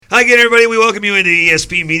Again, everybody, we welcome you into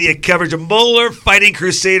ESP Media coverage of Moeller Fighting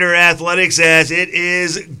Crusader Athletics as it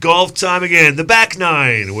is golf time again. The back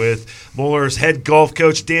nine with Moeller's head golf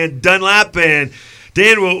coach, Dan Dunlap. And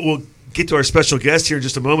Dan, we'll get to our special guest here in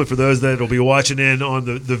just a moment for those that will be watching in on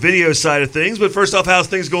the video side of things. But first off, how's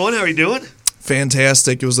things going? How are you doing?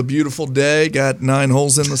 Fantastic. It was a beautiful day. Got 9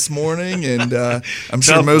 holes in this morning, and I'm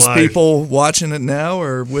sure most people watching it now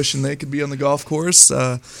are wishing they could be on the golf course.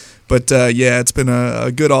 But it's been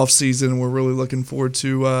a good off season. We're really looking forward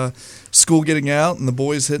to school getting out and the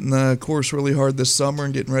boys hitting the course really hard this summer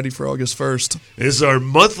and getting ready for August 1st. This is our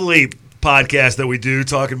monthly podcast that we do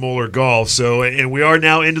talking Moeller golf. So, and we are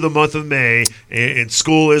now into the month of May, and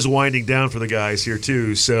school is winding down for the guys here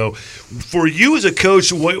too. So, for you as a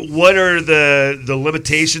coach, what are the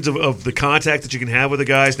limitations of the contact that you can have with the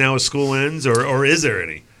guys now as school ends, or is there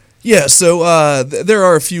any? Yeah, so there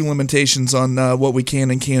are a few limitations on what we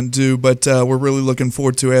can and can't do, but we're really looking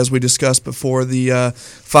forward to, as we discussed before, the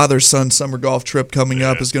father-son summer golf trip coming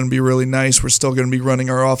up is going to be really nice. We're still going to be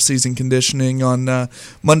running our off-season conditioning on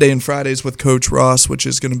Monday and Fridays with Coach Ross, which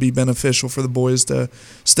is going to be beneficial for the boys to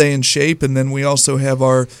stay in shape. And then we also have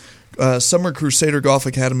our Summer Crusader Golf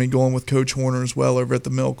Academy going with Coach Horner as well over at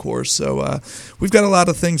the Mill Course. So we've got a lot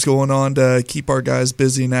of things going on to keep our guys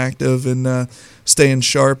busy and active and staying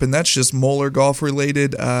sharp, and that's just Moeller golf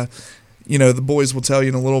related. The boys will tell you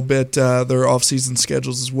in a little bit their off-season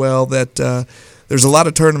schedules as well, that there's a lot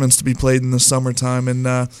of tournaments to be played in the summertime and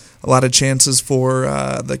a lot of chances for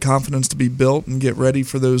the confidence to be built and get ready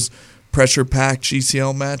for those pressure-packed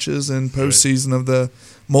GCL matches and postseason of the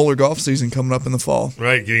Moeller golf season coming up in the fall.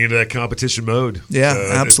 Right, getting into that competition mode.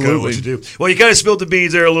 Yeah, absolutely. Kind of what you do. Well, you kind of spilled the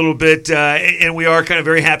beans there a little bit, and we are kind of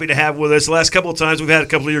very happy to have with us. The last couple of times we've had a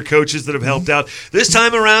couple of your coaches that have helped out. This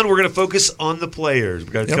time around, we're going to focus on the players.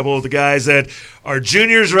 We've got a couple of the guys that are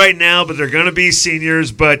juniors right now, but they're going to be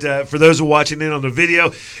seniors. But for those who are watching in on the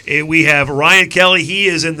video, we have Ryan Kelly. He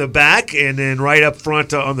is in the back, and then right up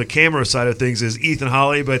front on the camera side of things is Ethan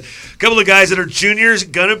Holly. But a couple of guys that are juniors,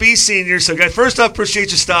 going to be seniors. So, guys, first off,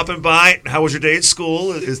 appreciate you stopping by. How was your day at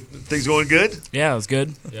school? Is things going good? Yeah, it was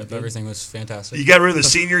good. Yep, everything was fantastic. You got rid of the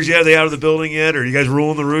seniors yet? Are they out of the building yet? Or are you guys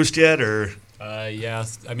ruling the roost yet? Or yeah,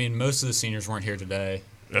 I mean, most of the seniors weren't here today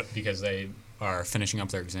because they are finishing up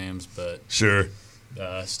their exams, but sure.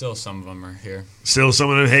 Still some of them are here. Still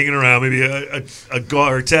some of them hanging around, maybe a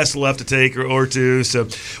test left to take or two. So,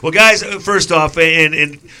 well, guys, first off,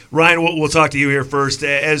 and Ryan, we'll talk to you here first.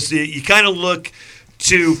 As you kind of look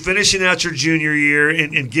to finishing out your junior year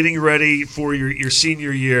and getting ready for your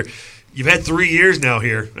senior year, you've had 3 years now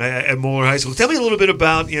here at Moeller High School. Tell me a little bit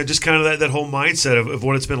about just kind of that whole mindset of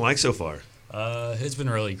what it's been like so far. It's been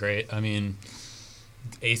really great. I mean,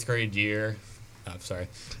 eighth grade year, a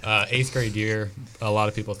lot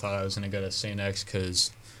of people thought I was going to go to St. X because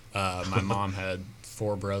my mom had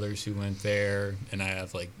 4 brothers who went there, and I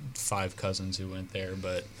have like 5 cousins who went there.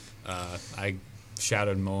 But I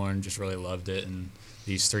shadowed Moeller and just really loved it, and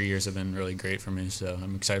these 3 years have been really great for me, so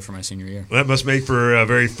I'm excited for my senior year. Well, that must make for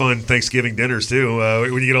very fun Thanksgiving dinners, too,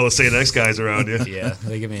 when you get all the St. X guys around you. Yeah,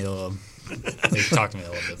 they give me a little – they talk to me a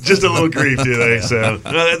little bit. Just a little grief, do they? So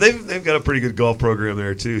they've got a pretty good golf program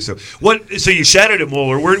there, too. So you shadowed at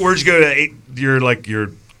Moeller. Where'd you go to your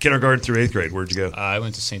kindergarten through 8th grade? Where'd you go? I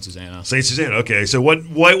went to St. Susanna. St. Susanna, okay. So what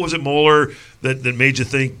was it Moeller that made you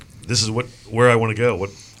think this is where I want to go?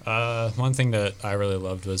 One thing that I really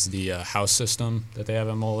loved was the house system that they have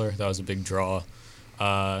at Moeller. That was a big draw.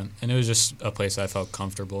 And it was just a place I felt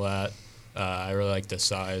comfortable at. I really liked the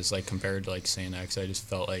size, like compared to like St. X. I just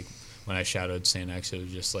felt like when I shadowed St. X, it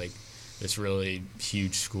was just like this really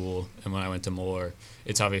huge school. And when I went to Moeller,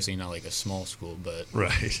 it's obviously not like a small school, but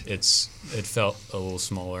right. It felt a little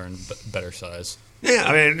smaller and better size. Yeah,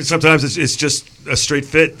 I mean, sometimes it's just a straight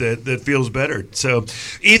fit that feels better. So,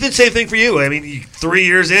 Ethan, same thing for you. I mean, 3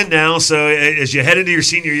 years in now, so as you head into your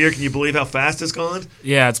senior year, can you believe how fast it's gone?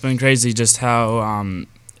 Yeah, it's been crazy just how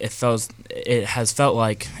it has felt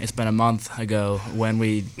like it's been a month ago when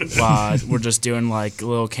we were just doing like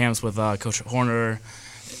little camps with Coach Horner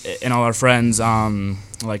and all our friends,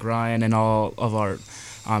 like Ryan and all of our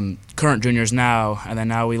current juniors now. And then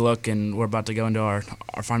now we look and we're about to go into our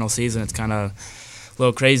final season. It's kind of a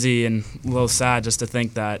little crazy and a little sad just to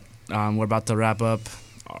think that we're about to wrap up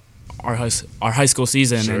our high school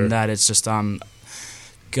season. Sure. And that it's just going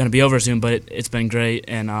to be over soon, but it's been great,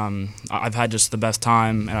 and I've had just the best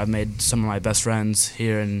time, and I've made some of my best friends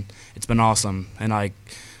here, and it's been awesome. And I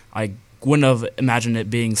wouldn't have imagined it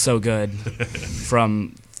being so good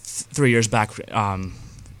from 3 years back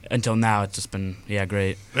until now. It's just been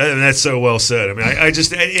great. And that's so well said. I mean, I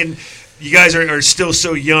just and you guys are still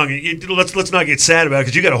so young. Let's not get sad about it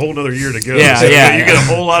because you got a whole other year to go. Yeah, so, yeah. You got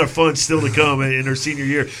a whole lot of fun still to come in their senior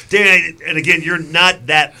year. Dan, and again, you're not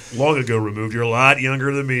that long ago removed. You're a lot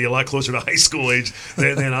younger than me, a lot closer to high school age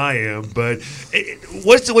than I am. But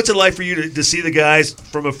what's it like for you to see the guys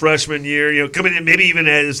from a freshman year, coming in maybe even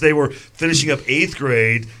as they were finishing up 8th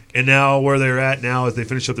grade, and now where they're at now as they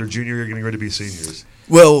finish up their junior year, getting ready to be seniors?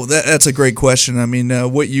 Well, that's a great question. I mean,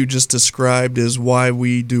 what you just described is why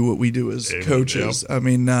we do what we do as coaches. Yep. I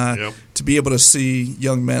mean, to be able to see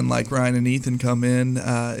young men like Ryan and Ethan come in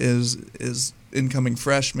is incoming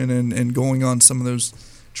freshmen and going on some of those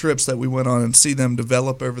trips that we went on and see them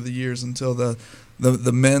develop over the years until the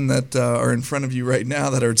men that are in front of you right now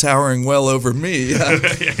that are towering well over me.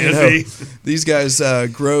 These guys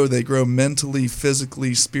grow. They grow mentally,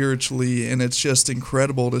 physically, spiritually, and it's just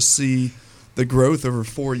incredible to see the growth over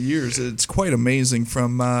 4 years. It's quite amazing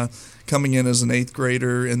from coming in as an 8th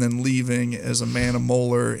grader and then leaving as a man of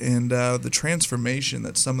Moeller, and the transformation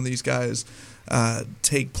that some of these guys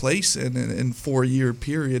take place in 4-year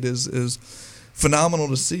period is phenomenal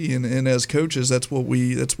to see. And as coaches, that's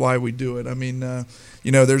why we do it. I mean,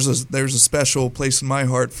 there's a special place in my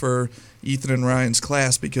heart for Ethan and Ryan's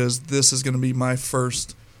class because this is going to be my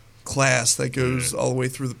first class that goes all the way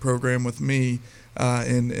through the program with me,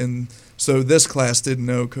 and so this class didn't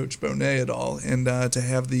know Coach Bonet at all, and to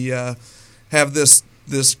have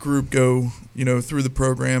this group go through the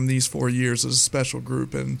program these 4 years is a special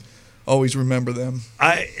group, and always remember them.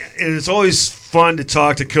 And it's always fun to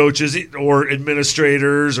talk to coaches or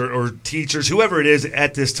administrators or teachers, whoever it is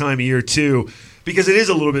at this time of year too, because it is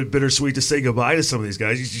a little bit bittersweet to say goodbye to some of these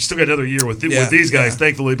guys. You still got another year with these guys,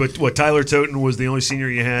 thankfully. But Tyler Toten was the only senior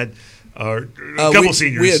you had. A couple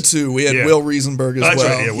seniors. We had two. We had Will Riesenberg as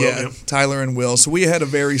well. Right. Will, Tyler and Will. So we had a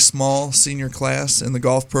very small senior class in the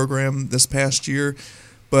golf program this past year.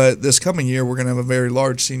 But this coming year, we're going to have a very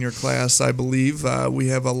large senior class, I believe. We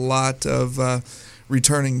have a lot of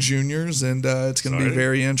returning juniors, and it's going to be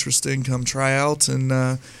very interesting come tryouts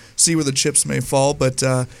and see where the chips may fall. But,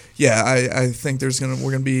 I think we're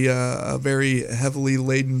going to be a very heavily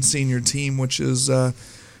laden senior team, which is going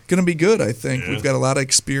to be good, I think. We've got a lot of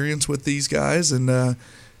experience with these guys, and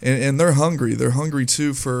they're hungry. They're hungry,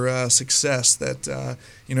 too, for success. That,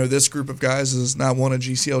 this group of guys has not won a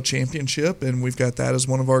GCL championship, and we've got that as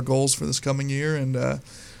one of our goals for this coming year. And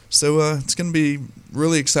so it's going to be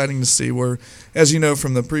really exciting to see. Where, as you know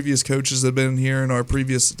from the previous coaches that have been here in our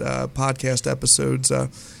previous podcast episodes,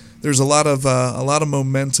 there's a lot of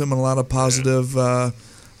momentum and a lot of positive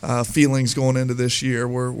feelings going into this year.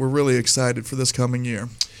 We're really excited for this coming year.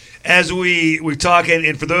 As we talk,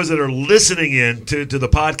 and for those that are listening in to the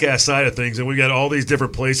podcast side of things, and we've got all these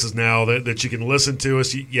different places now that you can listen to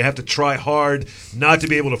us, you have to try hard not to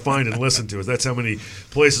be able to find and listen to us. That's how many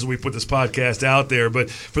places we put this podcast out there.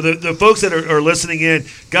 But for the folks that are listening in,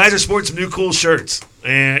 guys are sporting some new cool shirts.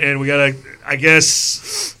 And we got I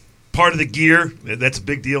guess part of the gear, that's a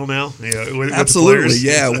big deal now. With absolutely,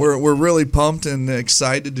 we're really pumped and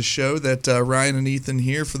excited to show that Ryan and Ethan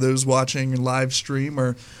here, for those watching live stream,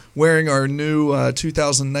 are wearing our new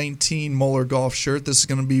 2019 Moeller golf shirt. This is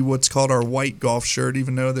going to be what's called our white golf shirt,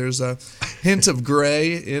 even though there's a hint of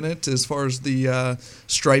gray in it as far as the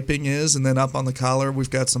striping is. And then up on the collar, we've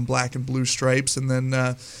got some black and blue stripes. And then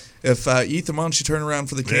if Ethan, why don't you turn around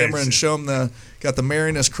for the camera and show them got the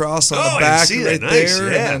Marinus cross on the back right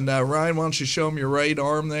there. And then Ryan, why don't you show them your right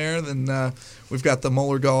arm there. Then we've got the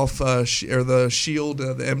Moeller Golf or the shield,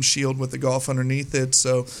 the M shield with the golf underneath it.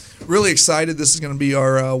 So really excited. This is going to be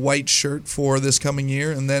our white shirt for this coming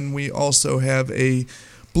year. And then we also have a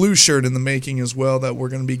blue shirt in the making as well that we're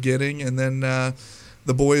going to be getting. And then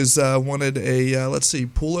the boys wanted a,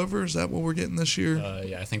 pullover. Is that what we're getting this year?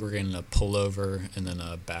 I think we're getting a pullover and then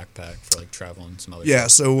a backpack for traveling some other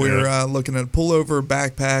stuff. So we're looking at a pullover,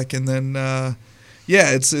 backpack, and then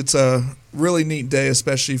it's a really neat day,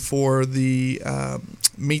 especially for the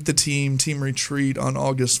Meet the Team retreat on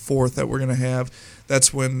August 4th that we're going to have.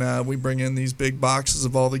 That's when we bring in these big boxes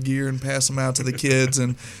of all the gear and pass them out to the kids.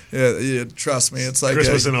 And trust me, it's like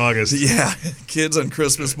Christmas in August. Yeah, kids on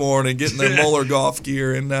Christmas morning getting their Moeller golf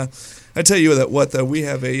gear. And I tell you we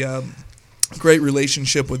have a great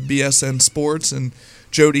relationship with BSN Sports, and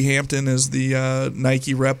Jody Hampton is the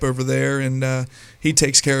Nike rep over there, and he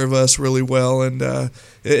takes care of us really well. And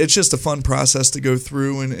it's just a fun process to go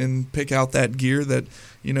through and pick out that gear that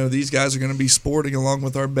these guys are going to be sporting along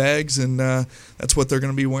with our bags, and that's what they're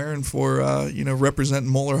going to be wearing for representing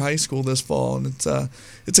Moeller High School this fall. And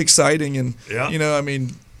it's exciting, and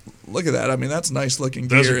look at that. I mean, that's nice looking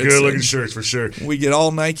Those gear. are good looking shirts for sure. We get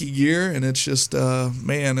all Nike gear, and it's just,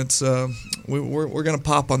 man, it's we're going to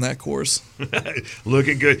pop on that course.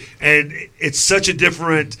 Looking good. And it's such a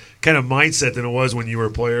different kind of mindset than it was when you were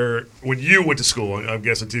a player, when you went to school, I'm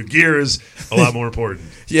guessing, too. Gear is a lot more important.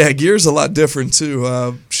 Yeah, gear's a lot different, too.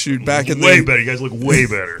 Back in way better. You guys look way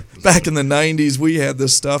better. Back in the 90s, we had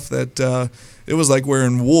this stuff that it was like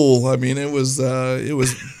wearing wool. I mean, it was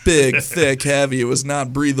big, thick, heavy. It was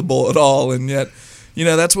not breathable at all, and yet,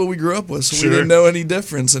 that's what we grew up with, so Sure. we didn't know any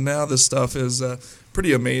difference. And now this stuff is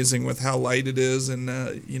pretty amazing with how light it is, and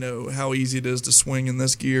how easy it is to swing in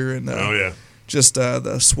this gear, and Oh, yeah. just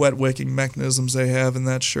the sweat wicking mechanisms they have in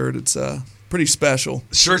that shirt. It's pretty special.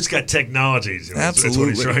 The shirt's got technology. Absolutely. That's what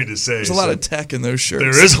he's trying to say. There's a lot of tech in those shirts.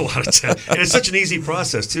 There is a lot of tech. And it's such an easy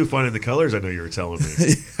process, too, finding the colors I know you were telling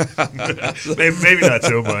me. maybe not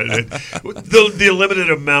so much. The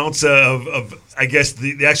limited amounts of I guess,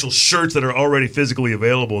 the actual shirts that are already physically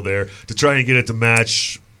available there to try and get it to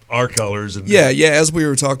match our colors. And Yeah. As we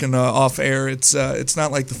were talking off air, it's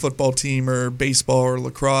not like the football team or baseball or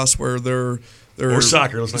lacrosse where they're or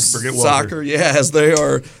soccer. Let's not forget Walker. Soccer, yes,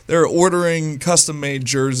 they're ordering custom-made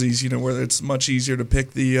jerseys. Where it's much easier to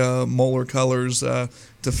pick the Moeller colors to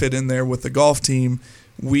fit in there with the golf team.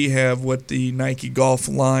 We have what the Nike golf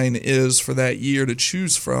line is for that year to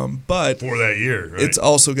choose from, but For that year, right? it's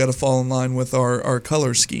also got to fall in line with our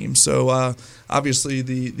color scheme. So obviously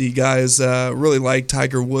the guys really like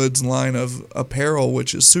Tiger Woods' line of apparel,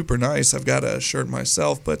 which is super nice. I've got a shirt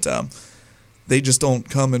myself, but they just don't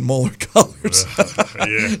come in Moeller colors.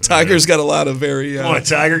 Yeah. Tiger's got a lot of very Come on,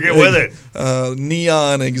 Tiger, get with it.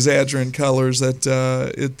 neon exaggerant colors that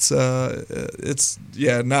it's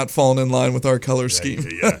not falling in line with our color scheme.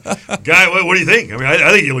 Yeah. Guy, what do you think? I mean,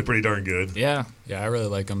 I think you look pretty darn good. Yeah. Yeah, I really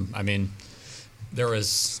like them. I mean,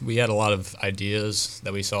 we had a lot of ideas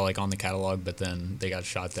that we saw like on the catalog, but then they got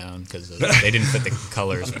shot down because they didn't fit the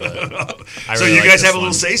colors. But I So really you like guys this have a one.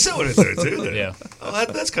 little say-so in it there, too. Then. Yeah. Oh,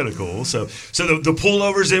 that's kind of cool. So the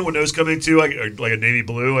pullovers in, when those come into, like a navy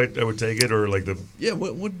blue, I would take it, or like the... Yeah,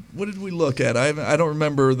 what did we look at? I don't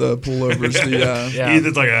remember the pullovers. Yeah.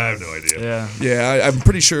 Either, like, I have no idea. Yeah. I'm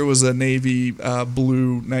pretty sure it was a navy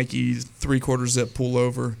blue Nike 3/4 zip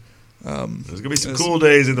pullover. There's going to be some cool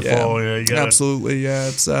days in the fall. Yeah, you gotta, absolutely. Yeah,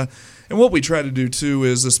 it's and what we try to do too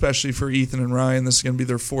is, especially for Ethan and Ryan, this is going to be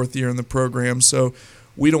their 4th year in the program, so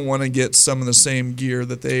we don't want to get some of the same gear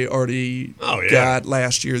that they already got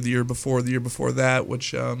last year, the year before that.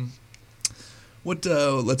 Which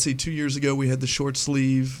let's see, 2 years ago we had the short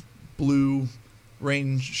sleeve blue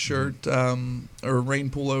rain shirt or rain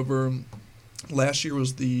pullover. Last year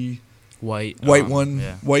was the White one,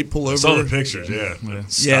 yeah. white pullover. I saw the pictures, yeah. Yeah.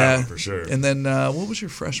 Style, for sure. And then what was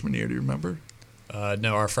your freshman year? Do you remember?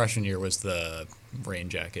 No, our freshman year was the rain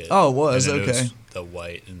jacket. Oh, it was, and then okay. It was the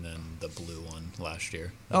white and then the blue one last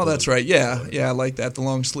year. Oh, that's right. Yeah, I like that. The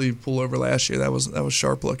long sleeve pullover last year. That was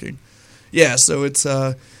sharp looking. Yeah, so it's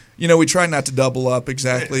we try not to double up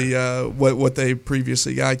exactly what they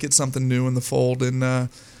previously got. Get something new in the fold, and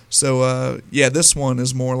this one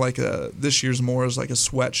is more like this year's more is like a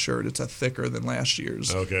sweatshirt. It's a thicker than last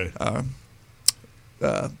year's. Okay.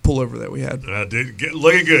 Pullover that we had.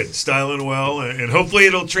 Looking good, styling well, and hopefully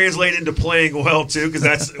it'll translate into playing well too. Because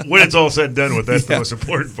that's when it's all said and done with. That's the most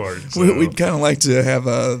important part. So. We'd kind of like to have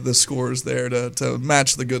the scores there to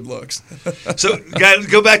match the good looks. So, guys,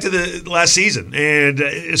 go back to the last season, and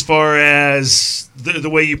as far as the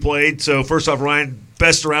way you played. So, first off, Ryan,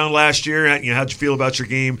 best around last year. How'd you feel about your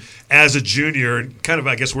game as a junior, and kind of,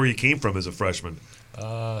 I guess, where you came from as a freshman?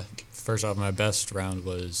 First off, my best round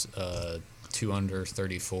was 2 under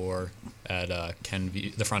 34 at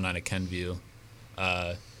Kenview, the front nine at Kenview,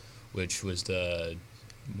 which was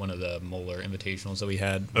one of the Moeller Invitationals that we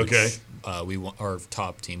had. Okay. We won, our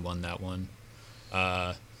top team won that one.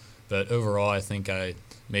 But overall, I think I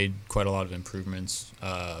made quite a lot of improvements.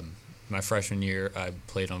 My freshman year, I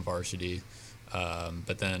played on varsity.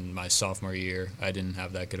 But then my sophomore year, I didn't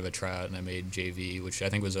have that good of a tryout, and I made JV, which I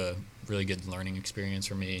think was a really good learning experience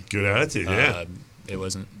for me. Good attitude, yeah. It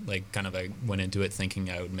wasn't like I went into it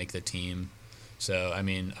thinking I would make the team. So, I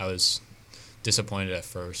mean, I was disappointed at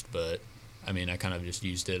first, but, I mean, I kind of just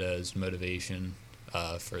used it as motivation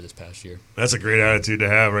for this past year. That's a great attitude to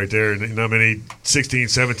have right there. Not many 16,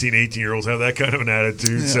 17, 18-year-olds have that kind of an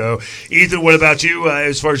attitude. Yeah. So, Ethan, what about you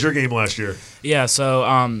as far as your game last year? Yeah, so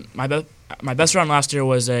my best round last year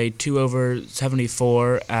was a 2 over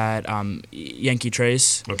 74 at Yankee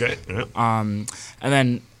Trace. Okay. Yeah. And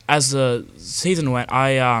then as the season went,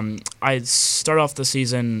 I started off the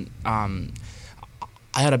season. I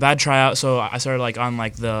had a bad tryout, so I started on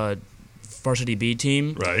the varsity B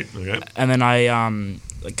team. Right. Okay. And then I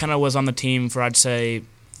kind of was on the team for, I'd say,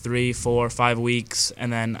 3, 4, 5 weeks,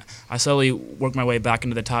 and then I slowly worked my way back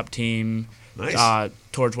into the top team. Nice.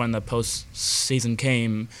 Towards when the postseason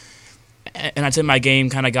came, and I'd say my game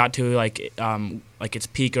kind of got to like its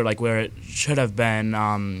peak, or like where it should have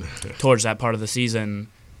been towards that part of the season,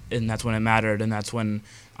 and that's when it mattered, and that's when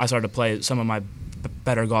I started to play some of my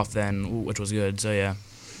better golf then, which was good. So yeah.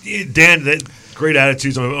 Dan, great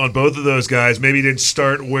attitudes on both of those guys. Maybe didn't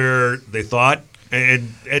start where they thought,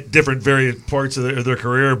 and at different various parts of their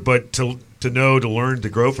career, but to learn, to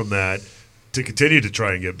grow from that, to continue to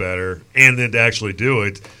try and get better, and then to actually do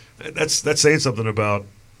it, that's saying something about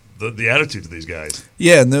the attitudes of these guys.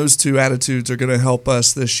 Yeah, and those two attitudes are going to help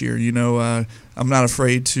us this year. You know, I'm not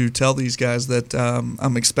afraid to tell these guys that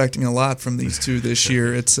I'm expecting a lot from these two this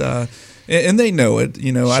year. It's and they know it.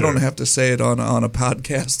 You know, sure. I don't have to say it on a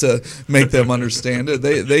podcast to make them understand it.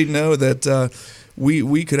 They know that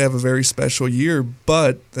we could have a very special year,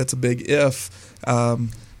 but that's a big if.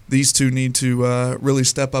 These two need to really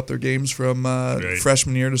step up their games from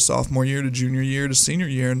freshman year to sophomore year to junior year to senior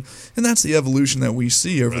year, and that's the evolution that we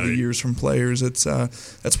see over the years from players. It's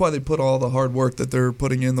that's why they put all the hard work that they're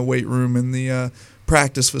putting in the weight room and the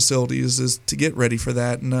practice facilities is to get ready for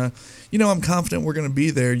that. And you know, I'm confident we're going to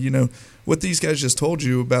be there. You know, what these guys just told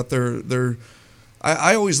you about their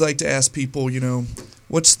I always like to ask people, you know,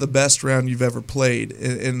 what's the best round you've ever played,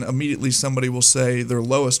 and immediately somebody will say their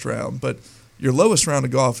lowest round, but your lowest round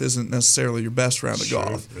of golf isn't necessarily your best round of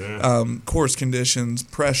golf. Yeah. Course conditions,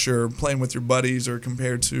 pressure, playing with your buddies, or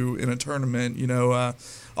compared to in a tournament, you know,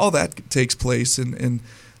 all that takes place, and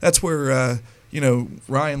that's where you know,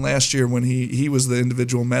 Ryan last year when he was the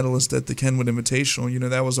individual medalist at the Kenwood Invitational, you know,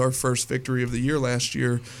 that was our first victory of the year last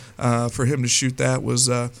year. For him to shoot that was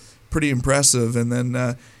pretty impressive, and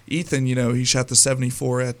then Ethan, you know, he shot the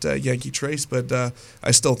 74 at Yankee Trace, but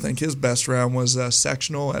I still think his best round was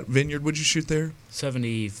sectional at Vineyard. Would you shoot there?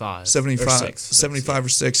 75. 75 or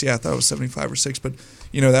 6. Yeah, I thought it was 75 or 6. But,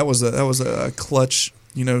 you know, that was a clutch,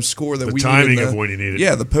 you know, score that the we timing needed. Of when you needed.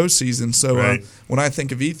 Yeah, the postseason. So right. When I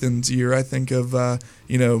think of Ethan's year, I think of,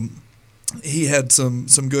 you know, he had some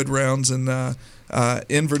good rounds in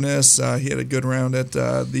Inverness. He had a good round at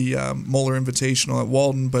the Moeller Invitational at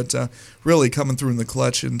Walden, but really coming through in the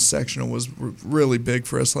clutch in sectional was really big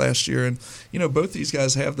for us last year. And you know, both these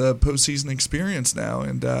guys have the postseason experience now,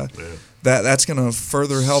 and that's going to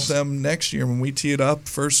further help them next year when we tee it up.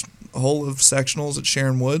 First hole of sectionals at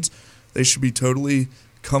Sharon Woods, they should be totally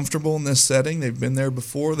comfortable in this setting. They've been there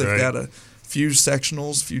before. They've got a few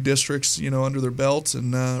sectionals, few districts, you know, under their belts,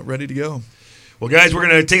 and ready to go. Well, guys, we're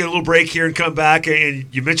going to take a little break here and come back. And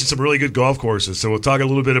you mentioned some really good golf courses. So we'll talk a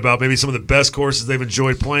little bit about maybe some of the best courses they've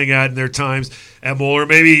enjoyed playing at in their times at Moeller,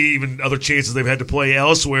 maybe even other chances they've had to play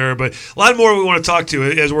elsewhere. But a lot more we want to talk to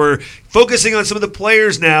as we're focusing on some of the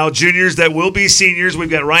players now, juniors that will be seniors. We've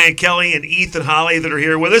got Ryan Kelly and Ethan Holly that are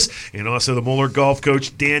here with us, and also the Moeller golf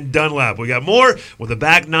coach, Dan Dunlap. We got more with the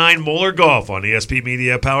Back Nine Moeller Golf on ESP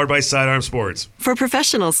Media, powered by Sidearm Sports. For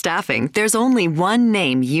professional staffing, there's only one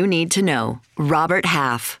name you need to know. Robert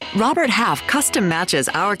Half. Robert Half custom matches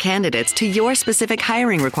our candidates to your specific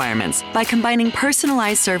hiring requirements by combining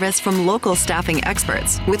personalized service from local staffing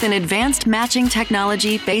experts with an advanced matching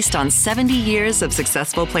technology based on 70 years of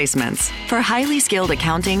successful placements. For highly skilled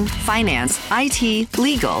accounting, finance, IT,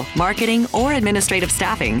 legal, marketing, or administrative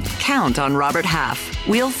staffing, count on Robert Half.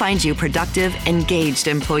 We'll find you productive, engaged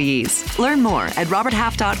employees. Learn more at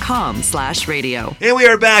roberthalf.com/radio. And we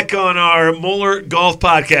are back on our Moeller Golf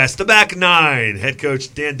Podcast, the Back Nine. Head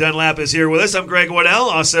coach Dan Dunlap is here with us. I'm Greg Waddell.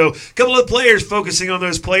 Also, a couple of players focusing on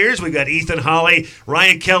those players. We've got Ethan Holly,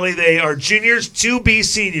 Ryan Kelly. They are juniors to be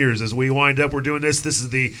seniors as we wind up. We're doing this. This is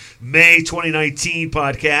the May 2019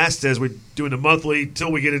 podcast as we're doing the monthly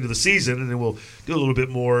till we get into the season, and then we'll do a little bit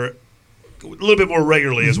more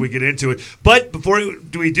regularly as we get into it. But before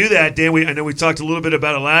we do that, Dan, I know we talked a little bit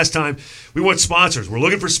about it last time. We want sponsors. We're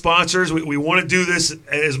looking for sponsors. We want to do this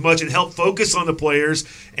as much and help focus on the players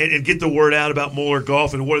and get the word out about Moeller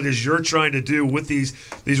Golf and what it is you're trying to do with these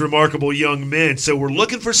remarkable young men. So we're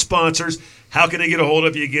looking for sponsors. How can they get a hold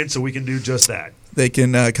of you again so we can do just that? They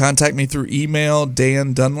can contact me through email,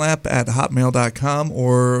 dandunlap@hotmail.com,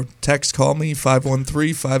 or call me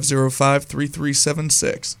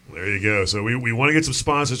 513-505-3376. There you go. So we want to get some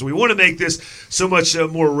sponsors. We want to make this so much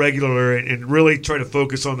more regular and really try to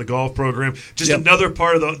focus on the golf program. Just another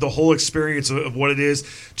part of the whole experience of what it is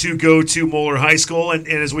to go to Moeller High School. And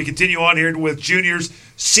as we continue on here with juniors,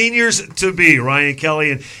 seniors to be, Ryan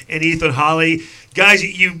Kelly and Ethan Holly. Guys,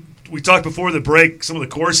 we talked before the break some of the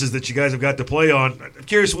courses that you guys have got to play on. I'm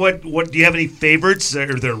curious, what do you have any favorites?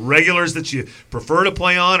 Are there regulars that you prefer to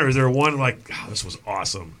play on, or is there one like, oh, this was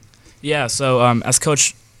awesome? Yeah, so as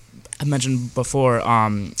Coach I mentioned before,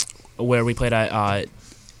 where we played at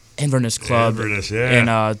Inverness Club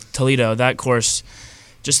in Toledo, that course,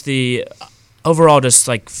 just the overall just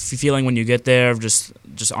like feeling when you get there, just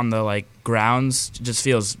on the like grounds, just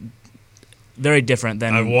feels very different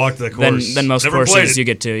than I've walked the course. Than most courses you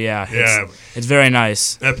get to. Yeah. It's very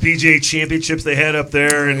nice. PGA Championships they had up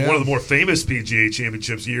there, and one of the more famous PGA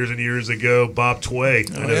Championships years and years ago, Bob Tway.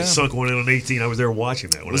 I know sunk one in on 18. I was there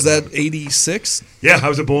watching that one. Was that 86? Yeah, I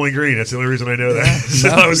was at Bowling Green. That's the only reason I know that. So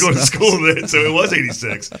I was going to school then, so it was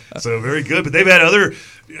 86. So very good. But they've had other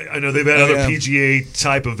PGA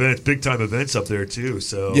type events, big time events up there too.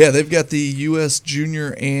 So yeah, they've got the U.S.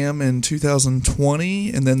 Junior Am in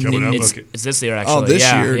 2020, and then it's this year actually. Oh, this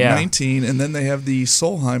year, 19, and then they have the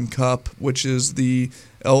Solheim Cup, which is the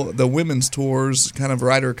women's tours kind of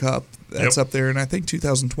Ryder Cup. That's up there, and I think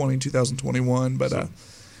 2020, 2021. But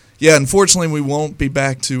unfortunately, we won't be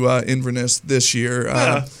back to Inverness this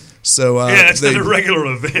year. So it's not a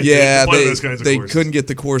regular event. Yeah, they couldn't get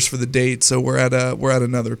the course for the date, so we're at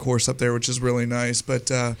another course up there, which is really nice. But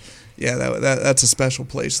that's a special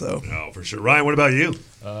place, though. Oh, for sure. Ryan, what about you?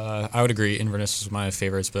 I would agree. Inverness is my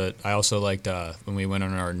favorites, but I also liked when we went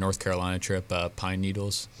on our North Carolina trip, Pine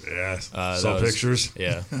Needles. Yeah, saw pictures.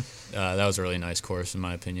 Yeah, that was a really nice course in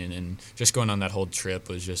my opinion, and just going on that whole trip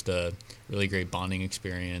was just a really great bonding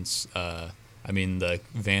experience. I mean, the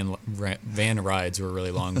van rides were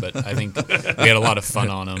really long, but I think we had a lot of fun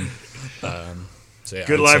on them.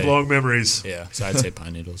 Good lifelong memories. Yeah, so I'd say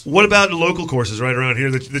Pine Needles. What about local courses right around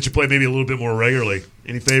here that you play maybe a little bit more regularly?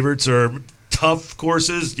 Any favorites or tough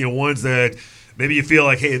courses? Ones that maybe you feel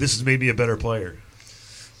like, hey, this is maybe a better player.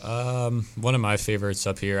 One of my favorites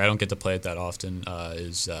up here, I don't get to play it that often,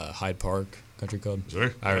 is Hyde Park Country Club.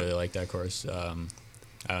 Sure. I really like that course. I don't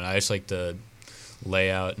know, I just like the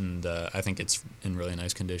layout, and I think it's in really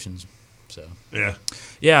nice conditions. So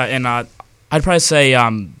yeah, and I'd probably say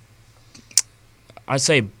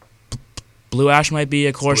Blue Ash might be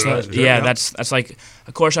a course that's like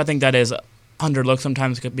a course I think that is underlooked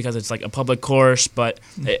sometimes because it's like a public course, but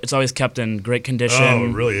it's always kept in great condition. Oh,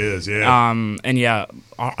 it really is, yeah. And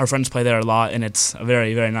our friends play there a lot, and it's a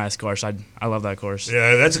very, very nice course. I love that course.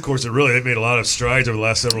 Yeah, that's a course that really they've made a lot of strides over the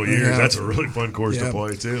last several years. Yeah. That's a really fun course to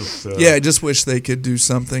play too. So. Yeah, I just wish they could do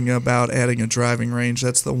something about adding a driving range.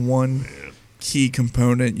 That's the one key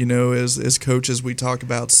component. As coaches, we talk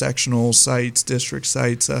about sectional sites, district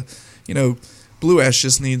sites. Blue Ash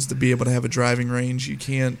just needs to be able to have a driving range. You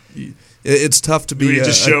can't. It's tough to be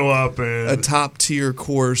a top tier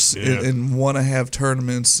course and want to have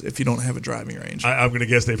tournaments if you don't have a driving range. I'm going to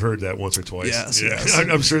guess they've heard that once or twice. Yes.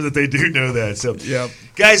 I'm sure that they do know that. So,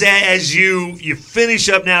 guys, as you finish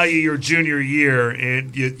up now your junior year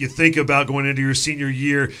and you think about going into your senior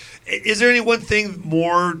year, is there any one thing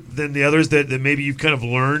more than the others that maybe you've kind of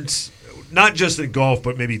learned? Not just in golf,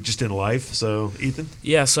 but maybe just in life. So, Ethan?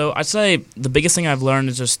 Yeah, so I'd say the biggest thing I've learned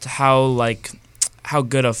is just how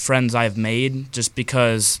good of friends I've made, just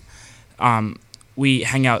because we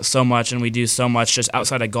hang out so much and we do so much just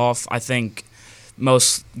outside of golf. I think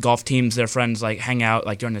most golf teams, their friends hang out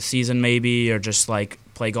during the season maybe, or just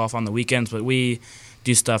play golf on the weekends, but we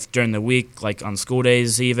do stuff during the week, on school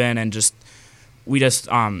days even, and we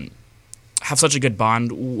have such a good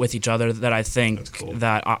bond with each other that I think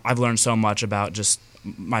that I've learned so much about just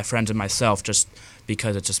my friends and myself just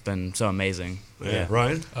because it's just been so amazing. Yeah.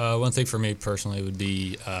 Ryan? One thing for me personally would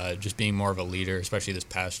be just being more of a leader, especially this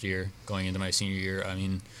past year, going into my senior year. I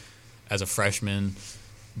mean, as a freshman,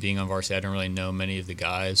 being on varsity, I didn't really know many of the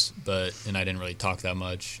guys, and I didn't really talk that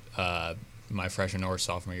much my freshman or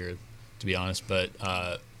sophomore year, to be honest. But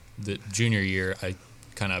the junior year, I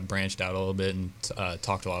kind of branched out a little bit and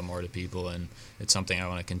talked a lot more to people, and it's something I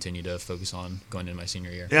want to continue to focus on going into my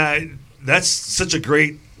senior year. Yeah, that's such a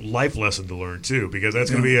great life lesson to learn too, because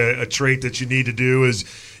that's going to be a trait that you need to do as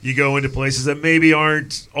you go into places that maybe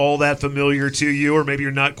aren't all that familiar to you, or maybe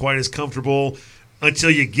you're not quite as comfortable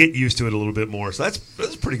until you get used to it a little bit more. So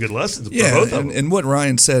that's pretty good lessons for both of them. And what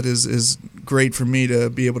Ryan said is great for me to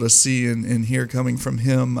be able to see and hear coming from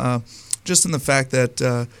him, just in the fact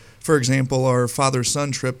that for example, our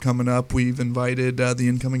father-son trip coming up, we've invited the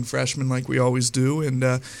incoming freshmen like we always do, and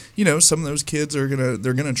some of those kids they're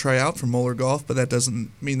gonna try out for Moeller Golf, but that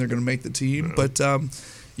doesn't mean they're gonna make the team. But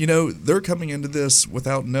they're coming into this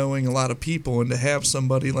without knowing a lot of people, and to have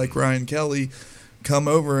somebody like Ryan Kelly come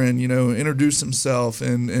over and introduce himself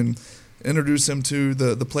and introduce him to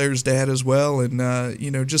the player's dad as well,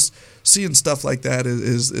 and just seeing stuff like that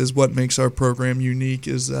is what makes our program unique.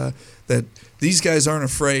 Is that these guys aren't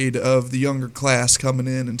afraid of the younger class coming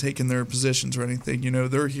in and taking their positions or anything.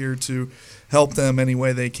 They're here to help them any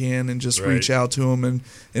way they can and just reach out to them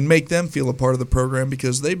and make them feel a part of the program,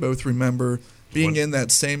 because they both remember being in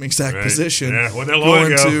that same exact position. Yeah, wasn't that long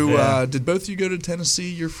ago. Did both of you go to Tennessee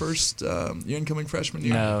your first your incoming freshman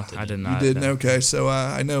year? No, I did not. You didn't? No. Okay, so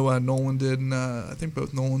I know Nolan did, and I think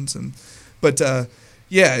both Nolans. But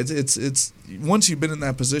it's once you've been in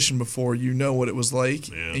that position before, you know what it was like,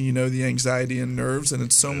 and you know the anxiety and nerves, and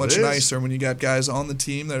it's so much nicer when you got guys on the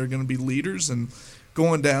team that are going to be leaders and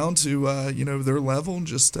going down to their level and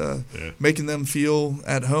just making them feel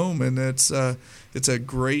at home, and it's a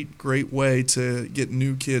great way to get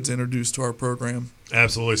new kids introduced to our program.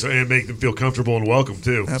 Absolutely. So, and make them feel comfortable and welcome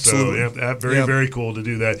too. Absolutely. So very cool to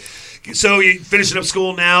do that. So you finishing up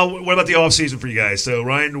school now. What about the off season for you guys? So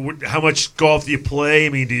Ryan, how much golf do you play? I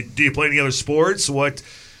mean, do you play any other sports? What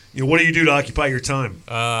do you do to occupy your time?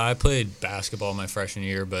 I played basketball my freshman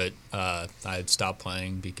year, but I stopped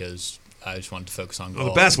playing because I just wanted to focus on golf.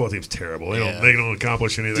 Well, the basketball team's terrible. They don't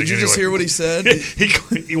accomplish anything. Did you just hear what he said?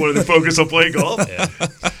 he wanted to focus on playing golf.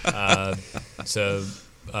 Yeah. So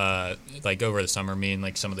over the summer, me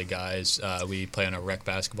and some of the guys, we play on a rec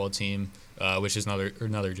basketball team, which is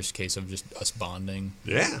another just case of just us bonding.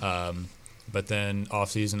 Yeah. But then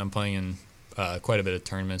off season, I'm playing in quite a bit of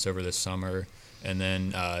tournaments over this summer, and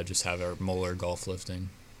then just have our Moeller golf lifting.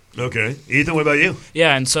 Okay. Ethan, what about you?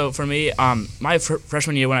 Yeah, and so for me, my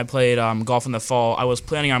freshman year when I played golf in the fall, I was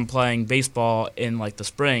planning on playing baseball in the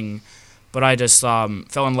spring, but I just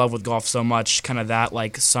fell in love with golf so much, kind of that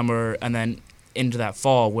summer and then into that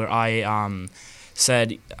fall, where I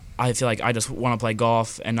said I feel like I just want to play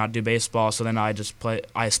golf and not do baseball. So then I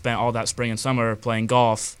spent all that spring and summer playing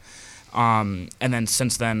golf. And then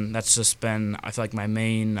since then, that's just been, I feel like, my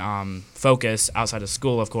main focus outside of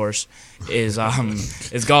school, of course, is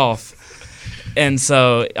golf. And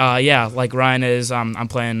so, like Ryan is, I'm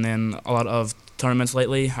playing in a lot of tournaments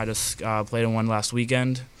lately. I just played in one last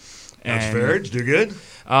weekend. That's fair. Did you do good?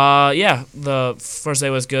 The first day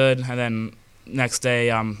was good, and then next day,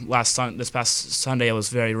 this past Sunday, it was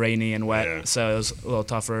very rainy and wet, so it was a little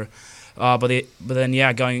tougher. But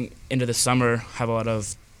then, going into the summer, have a lot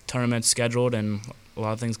of tournaments scheduled and a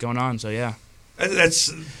lot of things going on, so yeah.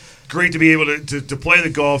 That's great to be able to play the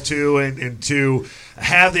golf too, and to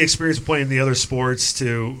have the experience of playing the other sports,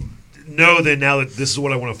 to know that now that this is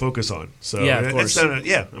what I want to focus on. So yeah, of course.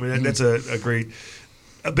 That's a great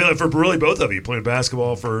ability for really both of you, playing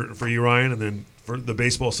basketball for you, Ryan, and then for the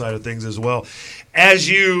baseball side of things as well. As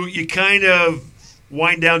you kind of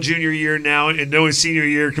wind down junior year now, and knowing senior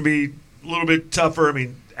year can be a little bit tougher,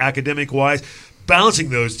 academic wise, balancing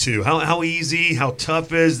those two, how easy, how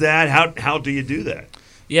tough is that? How do you do that?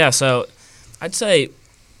 Yeah, so I'd say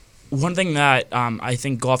one thing that I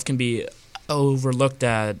think golf can be overlooked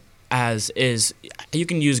at is you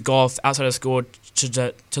can use golf outside of school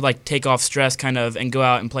to take off stress kind of and go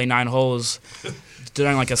out and play 9 holes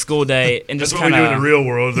during a school day and that's just what we do in the real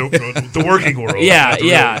world, the working world.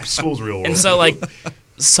 Yeah. School's real world. And so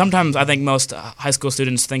sometimes I think most high school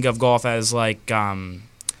students think of golf as like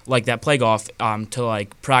that play golf to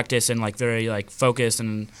practice and very focus,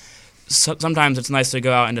 and sometimes it's nice to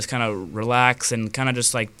go out and just kind of relax and kind of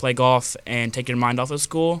just play golf and take your mind off of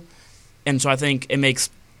school. And so I think it makes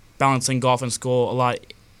balancing golf and school a lot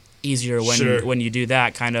easier when you do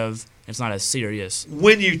that kind of. It's not as serious.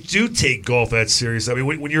 When you do take golf that serious,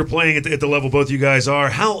 when you're playing at the level both you guys are,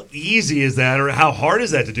 how easy is that, or how hard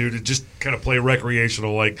is that to do, to just kind of play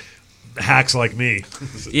recreational hacks like me?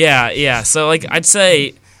 Yeah. So I'd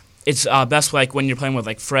say it's best when you're playing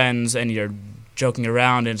with friends and you're joking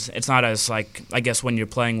around. It's not as I guess when you're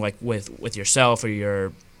playing with yourself or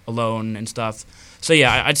you're alone and stuff. So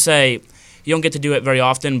yeah, I'd say you don't get to do it very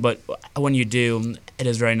often, but when you do, it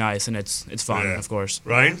is very nice and it's fun, of course.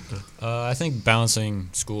 Ryan? I think balancing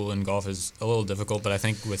school and golf is a little difficult, but I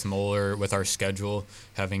think with Moeller, with our schedule,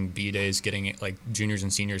 having B days, getting it, juniors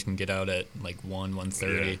and seniors can get out at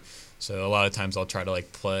 1:30. Yeah. So a lot of times I'll try to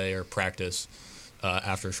play or practice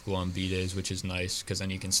after school on B days, which is nice because then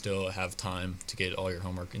you can still have time to get all your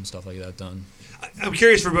homework and stuff like that done. I'm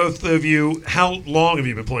curious for both of you, how long have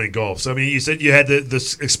you been playing golf? So, you said you had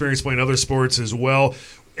this experience playing other sports as well.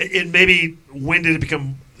 And maybe when did it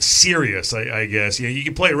become serious, I guess? You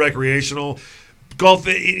can play recreational. Golf,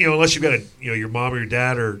 unless you've got your mom or your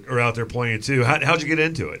dad are out there playing too. How'd you get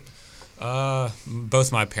into it?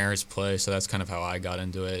 Both my parents play, so that's kind of how I got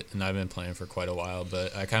into it. And I've been playing for quite a while,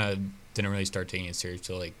 but I kind of didn't really start taking it serious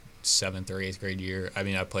till 7th or 8th grade year.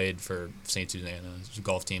 I played for St. Susanna's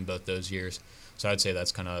golf team both those years. So I'd say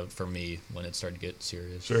that's kind of, for me, when it started to get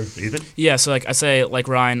serious. Sure. Ethan? Yeah, so like I say, like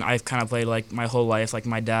Ryan, I've kind of played like my whole life. Like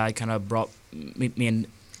my dad kind of brought me in,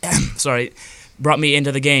 brought me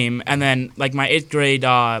into the game, and then like my 8th grade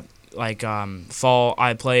fall,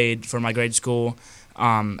 I played for my grade school,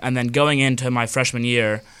 and then going into my freshman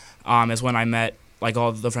year is when I met like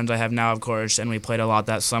all the friends I have now, of course, and we played a lot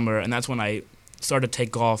that summer, and that's when I started to take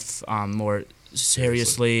golf more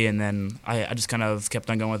seriously, and then I just kind of kept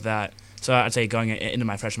on going with that. So I'd say going into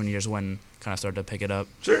my freshman year is when kind of started to pick it up.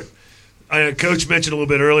 Sure. Coach mentioned a little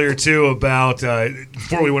bit earlier, too, about,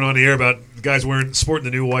 before we went on the air, about the guys sporting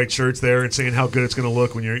the new white shirts there and saying how good it's going to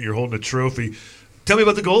look when you're holding a trophy. Tell me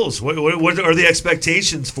about the goals. What are the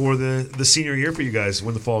expectations for the senior year for you guys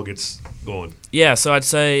when the fall gets going? Yeah, so I'd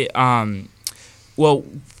say, well,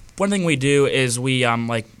 one thing we do is we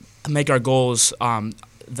make our goals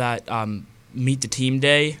that meet the team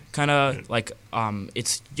day, kind of like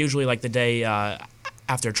it's usually like the day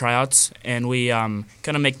after tryouts, and we kind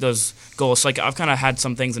of make those goals. So, like I've kind of had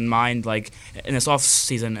some things in mind, like in this off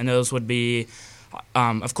season, and those would be,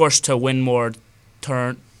 of course, to win more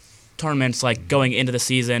tournaments, like going into the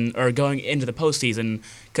season or going into the postseason,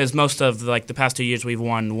 because most of like the past 2 years we've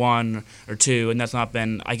won 1 or 2, and that's not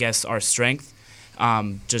been, I guess, our strength.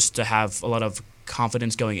 Just to have a lot of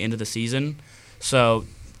confidence going into the season. So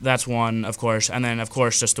that's one, of course. And then, of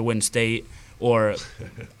course, just to win state or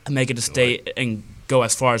make it to state and go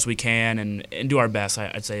as far as we can and do our best,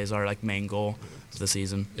 I'd say, is our like main goal of the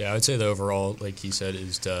season. Yeah, I would say the overall, like he said,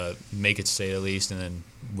 is to make it state at least and then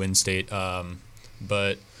win state.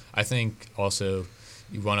 But I think also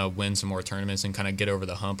you want to win some more tournaments and kind of get over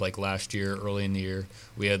the hump. Like last year, early in the year,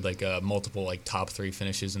 we had like multiple like top 3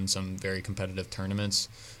 finishes in some very competitive tournaments.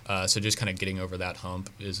 So just kind of getting over that hump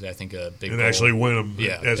is, I think, a big goal. And actually win them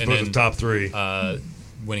as opposed to top 3.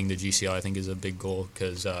 Winning the GCL, I think, is a big goal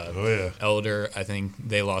because yeah. Elder, I think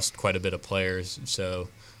they lost quite a bit of players. So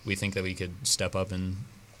we think that we could step up and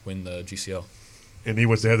win the GCL. And he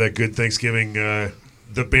wants to have that good Thanksgiving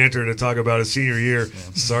the banter to talk about his senior year.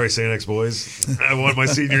 Yeah. Sorry, Sanex boys. I won my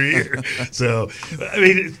senior year. So, I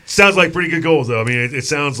mean, it sounds like pretty good goals, though. I mean, it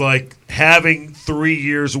sounds like having 3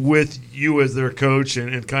 years with you as their coach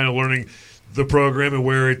and kind of learning the program and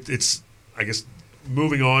where it's, I guess,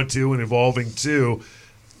 moving on to and evolving to,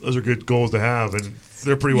 those are good goals to have. And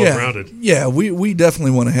they're pretty well grounded. Yeah, we definitely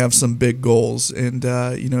want to have some big goals, and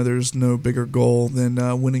there's no bigger goal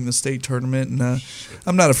than winning the state tournament. And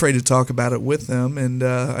I'm not afraid to talk about it with them, and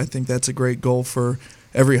I think that's a great goal for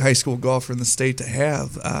every high school golfer in the state to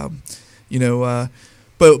have.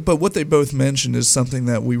 But what they both mentioned is something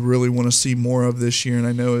that we really want to see more of this year, and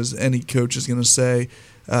I know as any coach is going to say,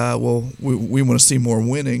 we want to see more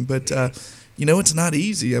winning, but. It's not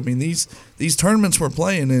easy. I mean, these tournaments we're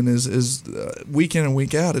playing in is week in and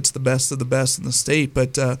week out. It's the best of the best in the state.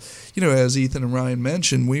 But as Ethan and Ryan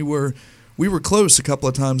mentioned, we were close a couple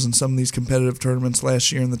of times in some of these competitive tournaments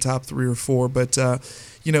last year in the top 3 or 4. But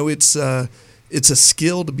it's a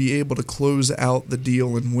skill to be able to close out the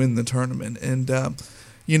deal and win the tournament. And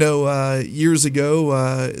years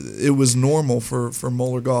ago, it was normal for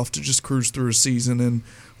Moeller Golf to just cruise through a season and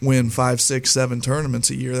win 5, 6, 7 tournaments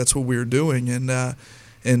a year. That's what we were doing, and the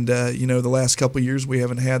last couple of years we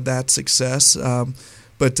haven't had that success,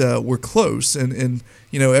 but we're close, and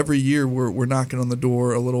every year we're knocking on the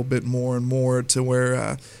door a little bit more and more to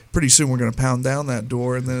where pretty soon we're going to pound down that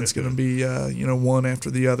door, and then it's going to be one after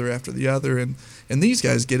the other, and these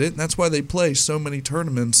guys get it, and that's why they play so many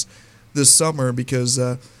tournaments this summer because.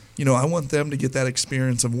 I want them to get that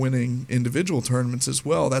experience of winning individual tournaments as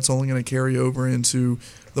well. That's only going to carry over into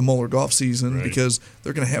the Moeller Golf season because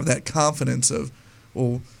they're going to have that confidence of,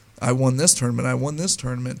 well, I won this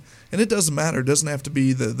tournament. And it doesn't matter. It doesn't have to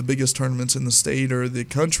be the biggest tournaments in the state or the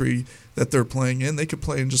country that they're playing in. They could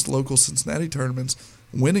play in just local Cincinnati tournaments.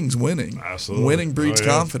 Winning's winning. Absolutely. Winning breeds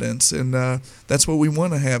confidence, and that's what we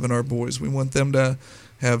want to have in our boys. We want them to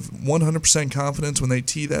have 100% confidence when they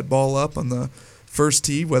tee that ball up on the first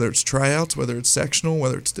tee, whether it's tryouts, whether it's sectional,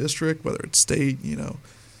 whether it's district, whether it's state,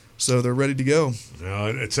 so they're ready to go. No,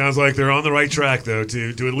 it sounds like they're on the right track, though, to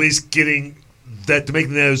at least getting that, to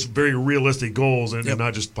making those very realistic goals and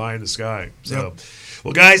not just pie in the sky. So,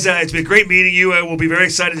 well, guys, it's been great meeting you. We'll be very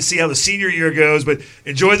excited to see how the senior year goes, but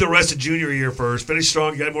enjoy the rest of junior year first. Finish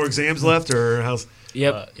strong. You got more exams left, or how's?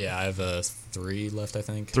 Yep. I have 3 left, I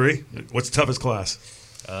think. 3? What's the toughest class?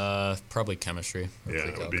 Probably chemistry. Yeah,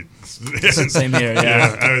 that would be Same here,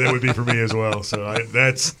 yeah. that would be for me as well. So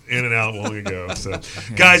that's in and out long ago. So,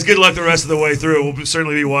 guys, good luck the rest of the way through. We'll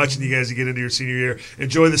certainly be watching you guys to get into your senior year.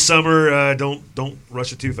 Enjoy the summer. Don't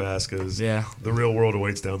rush it too fast because the real world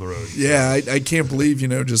awaits down the road. Yeah, I can't believe,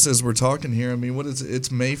 just as we're talking here, I mean, what is it?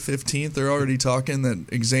 It's May 15th. They're already talking that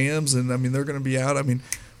exams, and, I mean, they're going to be out. I mean,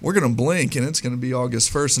 we're going to blink, and it's going to be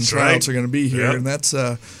August 1st, and tryouts are going to be here, and that's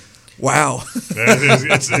wow.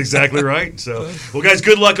 It's exactly right. So, well, guys,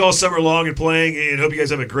 good luck all summer long and playing, and hope you guys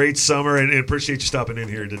have a great summer, and appreciate you stopping in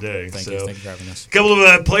here today. Thank you for having us. A couple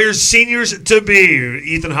of players, seniors to be,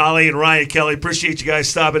 Ethan Holly and Ryan Kelly. Appreciate you guys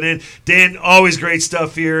stopping in. Dan, always great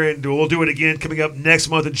stuff here, and we'll do it again coming up next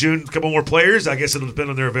month in June. A couple more players. I guess it'll depend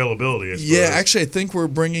on their availability. Yeah, actually, I think we're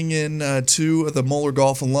bringing in two of the Moeller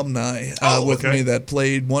Golf alumni with me that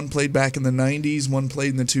played. One played back in the 90s, one played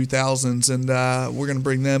in the 2000s, and we're going to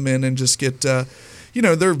bring them in and just get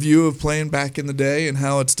their view of playing back in the day and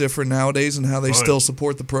how it's different nowadays and how they still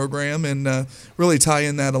support the program and really tie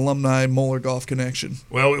in that alumni Moeller golf connection.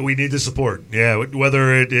 Well, we need the support. Yeah,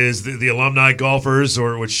 whether it is the alumni golfers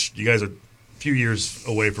or which you guys are few years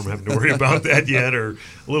away from having to worry about that yet, or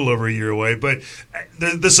a little over a year away. But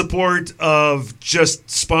the support of just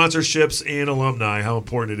sponsorships and alumni, how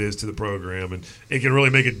important it is to the program, and it can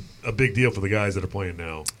really make it a big deal for the guys that are playing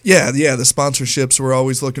now. Yeah, the sponsorships we're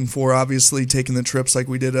always looking for. Obviously, taking the trips like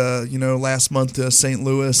we did, last month to St.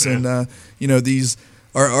 Louis, and these.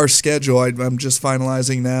 Our schedule, I'm just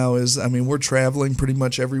finalizing now, is, I mean, we're traveling pretty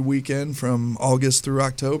much every weekend from August through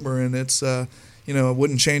October, and it's, I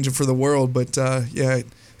wouldn't change it for the world, but,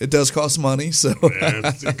 it does cost money. So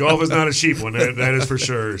golf is not a cheap one, that is for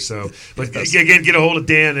sure. So, but again, get a hold of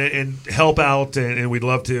Dan and help out, and we'd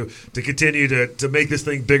love to continue to make this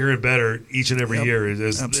thing bigger and better each and every year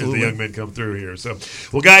as the young men come through here. So,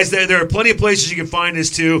 well, guys, there are plenty of places you can find us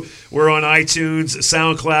too. We're on iTunes,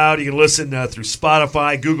 SoundCloud. You can listen through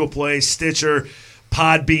Spotify, Google Play, Stitcher,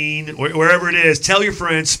 Podbean, wherever it is. Tell your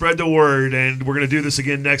friends, spread the word, and we're going to do this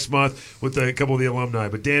again next month with a couple of the alumni.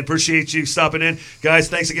 But Dan, appreciate you stopping in. Guys,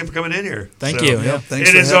 thanks again for coming in here. Thank you. Yeah, thanks.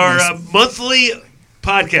 It is our monthly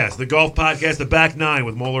podcast, the Golf Podcast, the Back Nine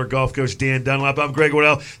with Moeller golf coach Dan Dunlap. I'm Greg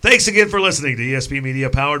Waddell. Thanks again for listening to ESP Media,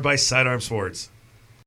 powered by Sidearm Sports.